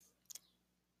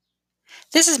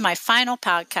This is my final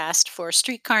podcast for A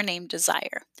Streetcar Named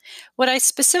Desire. What I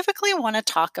specifically want to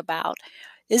talk about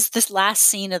is this last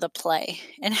scene of the play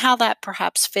and how that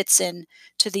perhaps fits in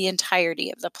to the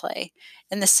entirety of the play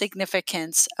and the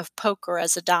significance of poker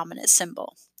as a dominant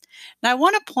symbol. Now, I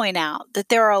want to point out that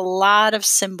there are a lot of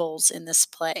symbols in this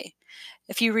play.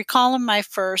 If you recall in my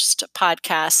first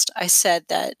podcast, I said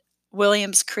that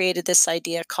Williams created this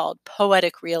idea called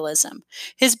poetic realism.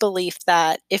 His belief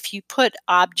that if you put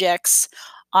objects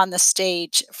on the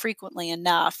stage frequently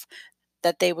enough,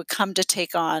 that they would come to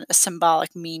take on a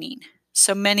symbolic meaning.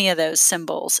 So many of those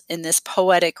symbols in this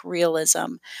poetic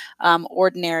realism,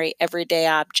 ordinary everyday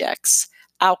objects,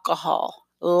 alcohol,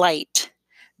 light,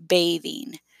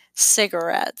 bathing,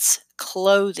 cigarettes,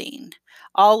 clothing,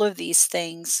 all of these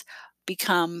things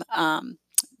become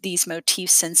these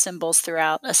motifs and symbols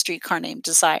throughout A Streetcar Named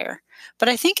Desire. But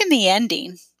I think in the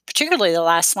ending, particularly the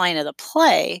last line of the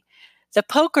play, the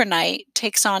poker night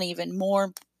takes on even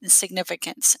more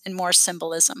significance and more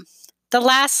symbolism. The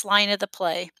last line of the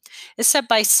play is said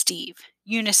by Steve,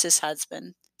 Eunice's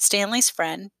husband, Stanley's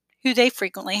friend, who they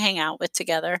frequently hang out with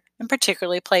together and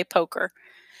particularly play poker.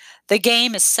 The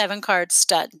game is 7-card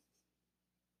stud.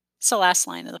 It's the last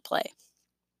line of the play.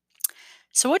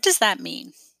 So what does that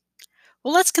mean?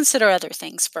 Well, let's consider other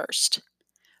things first.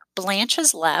 Blanche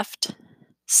has left.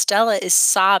 Stella is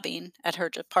sobbing at her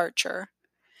departure.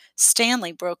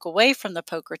 Stanley broke away from the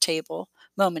poker table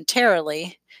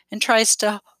momentarily and tries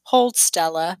to hold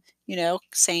Stella,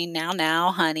 saying,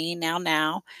 now, honey,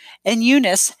 now. And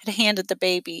Eunice had handed the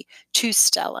baby to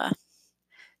Stella.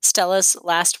 Stella's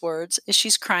last words is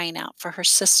she's crying out for her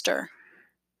sister.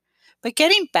 But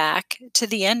getting back to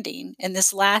the ending in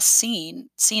this last scene,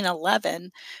 scene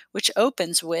 11, which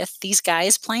opens with these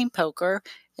guys playing poker,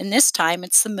 and this time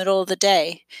it's the middle of the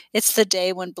day. It's the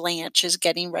day when Blanche is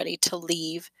getting ready to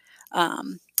leave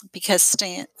because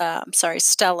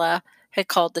Stella had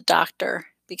called the doctor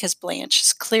because Blanche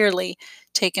has clearly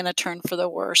taken a turn for the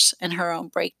worse in her own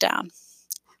breakdown.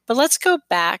 But let's go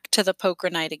back to the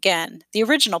poker night again, the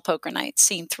original poker night,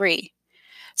 scene 3.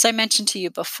 As I mentioned to you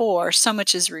before, so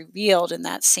much is revealed in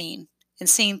that scene. In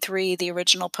scene 3, the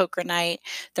original poker night,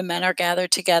 the men are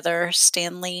gathered together,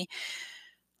 Stanley,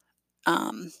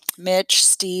 Mitch,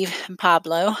 Steve, and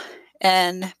Pablo,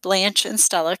 and Blanche and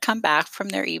Stella come back from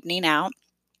their evening out.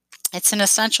 It's an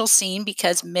essential scene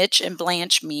because Mitch and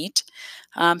Blanche meet.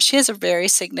 She has a very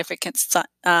significant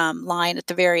line at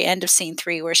the very end of scene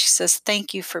 3 where she says,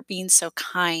 "Thank you for being so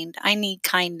kind. I need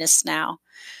kindness now."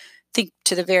 I think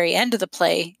to the very end of the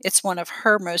play, it's one of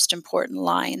her most important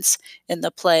lines in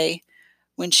the play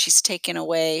when she's taken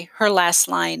away. Her last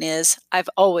line is, "I've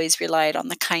always relied on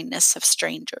the kindness of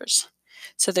strangers."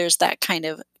 So there's that kind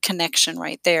of connection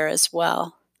right there as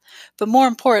well. But more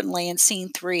importantly, in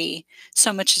scene 3,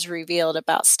 so much is revealed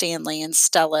about Stanley and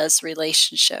Stella's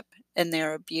relationship and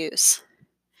their abuse.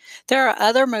 There are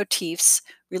other motifs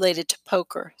related to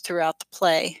poker throughout the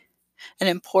play. An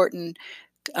important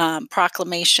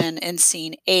proclamation in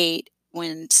scene 8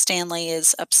 when Stanley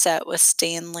is upset with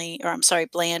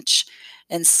Blanche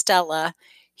and Stella.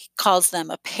 He calls them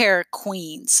a pair of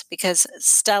queens because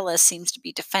Stella seems to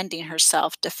be defending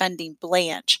herself, defending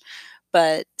Blanche.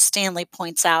 But Stanley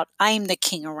points out, "I'm the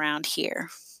king around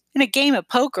here." In a game of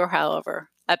poker,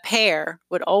 however, a pair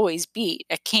would always beat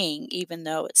a king, even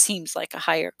though it seems like a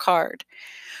higher card.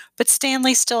 But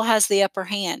Stanley still has the upper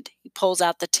hand. He pulls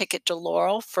out the ticket to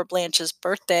Laurel for Blanche's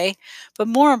birthday, but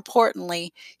more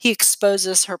importantly, he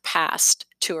exposes her past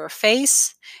to her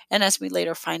face, and as we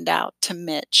later find out, to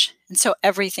Mitch. And so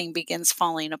everything begins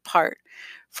falling apart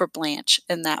for Blanche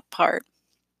in that part.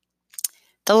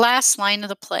 The last line of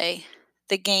the play,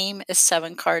 the game is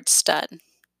 7-card stud.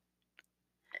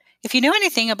 If you know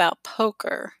anything about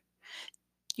poker,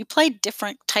 you play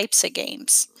different types of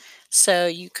games. So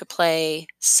you could play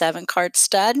 7-card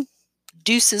stud,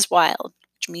 deuce is wild,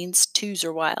 which means 2s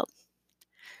are wild.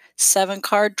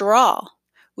 7-card draw,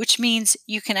 which means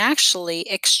you can actually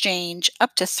exchange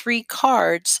up to 3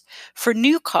 cards for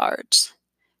new cards.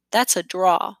 That's a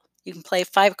draw. You can play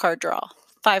 5-card draw,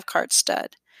 5-card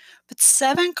stud. But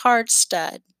 7-card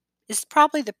stud is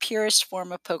probably the purest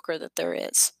form of poker that there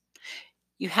is.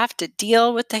 You have to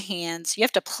deal with the hands. You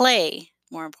have to play,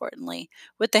 more importantly,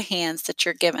 with the hands that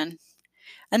you're given.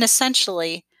 And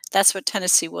essentially, that's what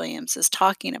Tennessee Williams is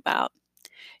talking about.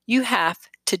 You have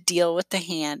to deal with the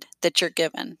hand that you're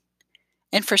given.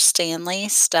 And for Stanley,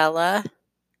 Stella,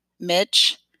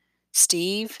 Mitch,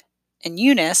 Steve, and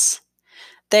Eunice,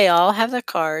 they all have the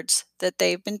cards that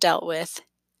they've been dealt with,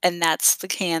 and that's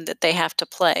the hand that they have to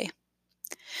play.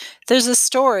 There's a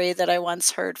story that I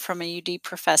once heard from a UD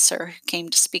professor who came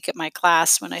to speak at my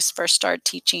class when I first started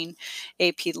teaching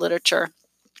AP literature,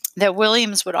 that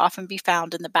Williams would often be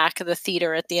found in the back of the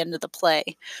theater at the end of the play.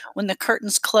 When the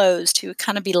curtains closed, he would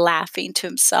kind of be laughing to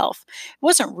himself. It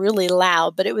wasn't really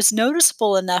loud, but it was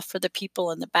noticeable enough for the people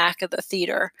in the back of the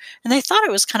theater. And they thought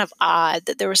it was kind of odd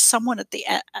that there was someone at the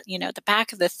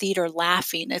back of the theater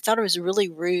laughing. They thought it was really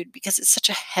rude because it's such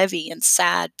a heavy and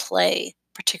sad play,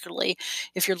 particularly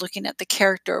if you're looking at the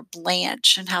character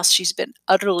Blanche and how she's been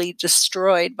utterly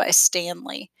destroyed by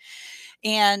Stanley.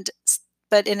 And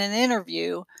but in an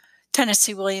interview,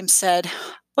 Tennessee Williams said,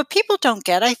 "What people don't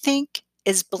get, I think,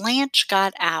 is Blanche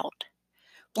got out.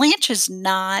 Blanche is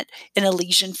not in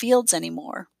Elysian Fields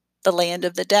anymore, the land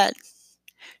of the dead.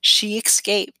 She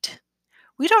escaped.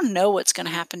 We don't know what's going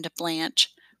to happen to Blanche,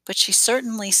 but she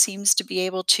certainly seems to be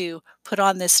able to put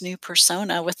on this new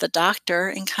persona with the doctor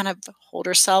and kind of hold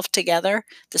herself together.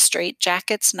 The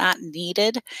straitjacket's not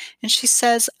needed. And she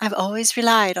says, I've always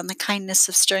relied on the kindness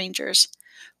of strangers.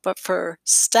 But for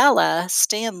Stella,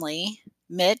 Stanley,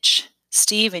 Mitch,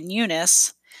 Steve, and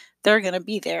Eunice, they're going to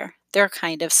be there. They're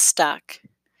kind of stuck."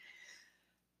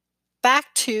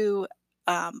 Back to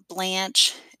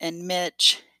Blanche and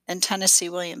Mitch and Tennessee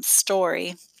Williams'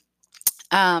 story.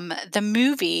 The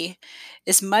movie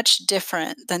is much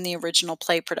different than the original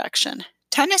play production.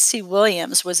 Tennessee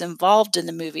Williams was involved in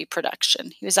the movie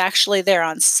production. He was actually there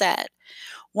on set.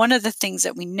 One of the things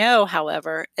that we know,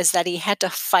 however, is that he had to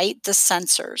fight the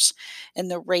censors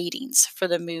and the ratings for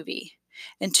the movie.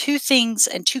 And two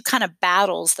kind of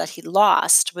battles that he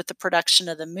lost with the production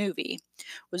of the movie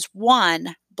was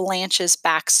one, Blanche's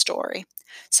backstory.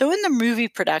 So in the movie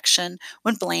production,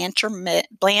 when Blanche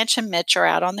and Mitch are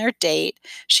out on their date,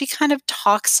 she kind of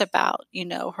talks about,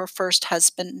 her first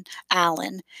husband,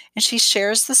 Alan, and she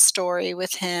shares the story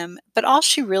with him. But all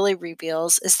she really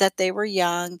reveals is that they were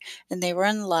young and they were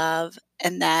in love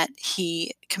and that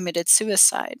he committed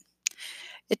suicide.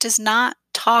 It does not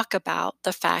talk about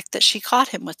the fact that she caught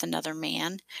him with another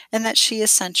man and that she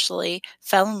essentially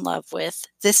fell in love with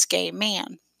this gay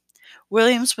man.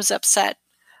 Williams was upset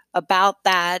about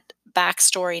that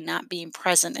backstory not being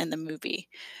present in the movie.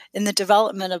 In the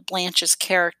development of Blanche's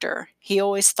character, he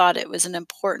always thought it was an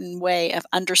important way of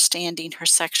understanding her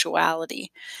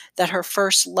sexuality, that her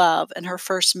first love and her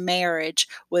first marriage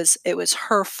was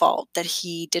her fault, that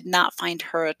he did not find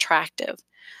her attractive.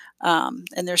 And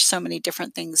there's so many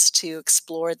different things to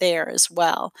explore there as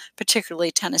well,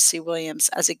 particularly Tennessee Williams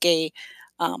as a gay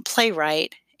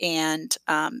playwright, and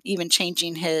even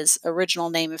changing his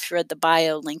original name. If you read the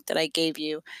bio link that I gave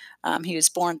you, he was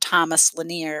born Thomas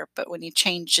Lanier, but when he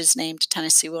changed his name to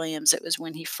Tennessee Williams, it was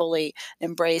when he fully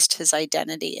embraced his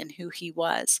identity and who he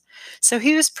was. So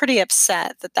he was pretty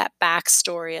upset that that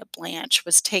backstory of Blanche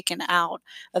was taken out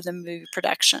of the movie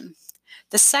production.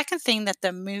 The second thing that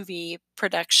the movie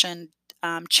production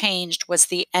changed was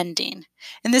the ending.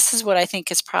 And this is what I think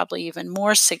is probably even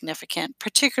more significant,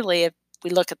 particularly if we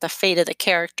look at the fate of the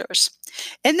characters.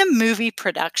 In the movie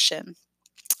production,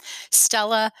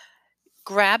 Stella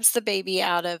grabs the baby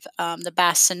out of the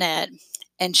bassinet,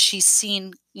 and she's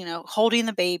seen, holding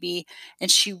the baby, and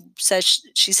she says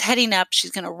she's heading up. She's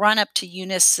going to run up to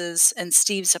Eunice's and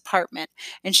Steve's apartment.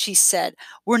 And she said,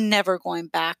 "We're never going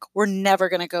back. We're never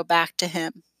going to go back to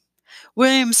him."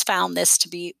 Williams found this to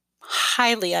be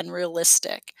highly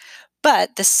unrealistic,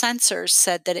 but the censors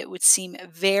said that it would seem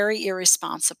very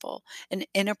irresponsible and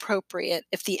inappropriate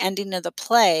if the ending of the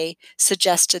play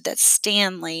suggested that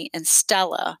Stanley and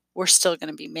Stella were still going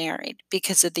to be married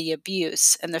because of the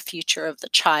abuse and the future of the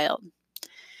child.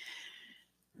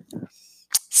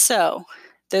 So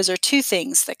those are two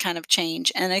things that kind of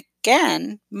change. And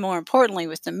again, more importantly,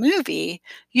 with the movie,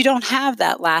 you don't have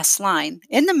that last line.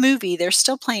 In the movie, they're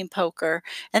still playing poker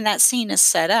and that scene is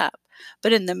set up.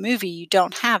 But in the movie, you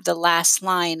don't have the last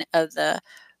line of the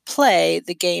play,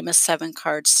 "The game is 7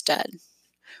 cards stud,"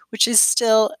 which is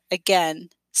still,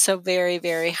 again, so very,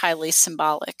 very highly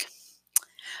symbolic.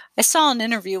 I saw an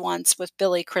interview once with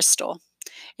Billy Crystal,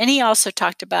 and he also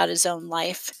talked about his own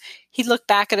life. He looked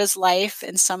back at his life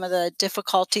and some of the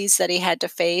difficulties that he had to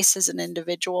face as an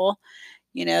individual,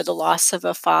 the loss of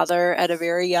a father at a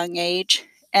very young age.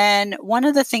 And one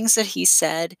of the things that he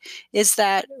said is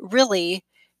that really,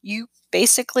 you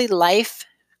basically, life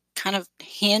kind of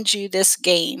hands you this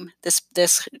game, this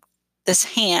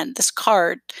hand, this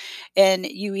card, and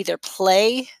you either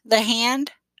play the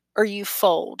hand or you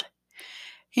fold.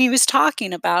 He was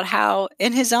talking about how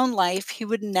in his own life, he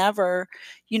would never,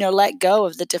 let go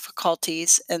of the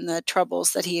difficulties and the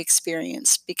troubles that he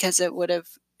experienced because it would have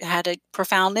had a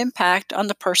profound impact on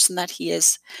the person that he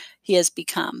has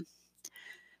become.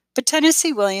 But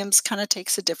Tennessee Williams kind of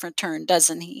takes a different turn,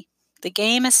 doesn't he? The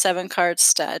game is 7 card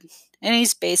stud, and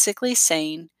he's basically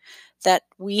saying that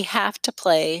we have to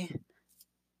play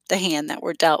the hand that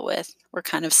we're dealt with. We're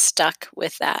kind of stuck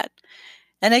with that.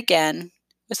 And again,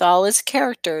 with all his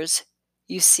characters,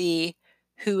 you see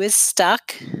who is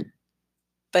stuck,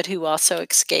 but who also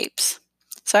escapes.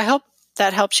 So I hope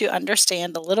that helps you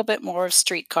understand a little bit more of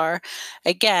Streetcar.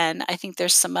 Again, I think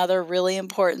there's some other really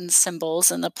important symbols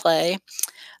in the play.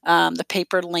 The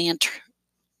paper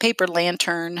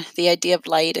lantern, the idea of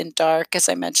light and dark, as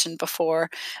I mentioned before.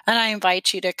 And I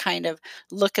invite you to kind of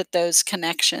look at those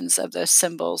connections of those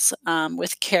symbols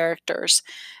with characters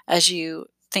as you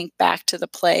think back to the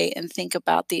play and think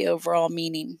about the overall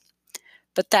meaning.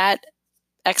 But that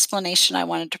explanation I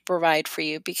wanted to provide for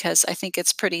you because I think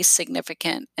it's pretty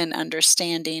significant in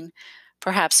understanding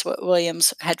perhaps what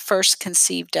Williams had first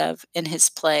conceived of in his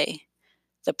play,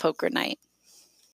 The Poker Night.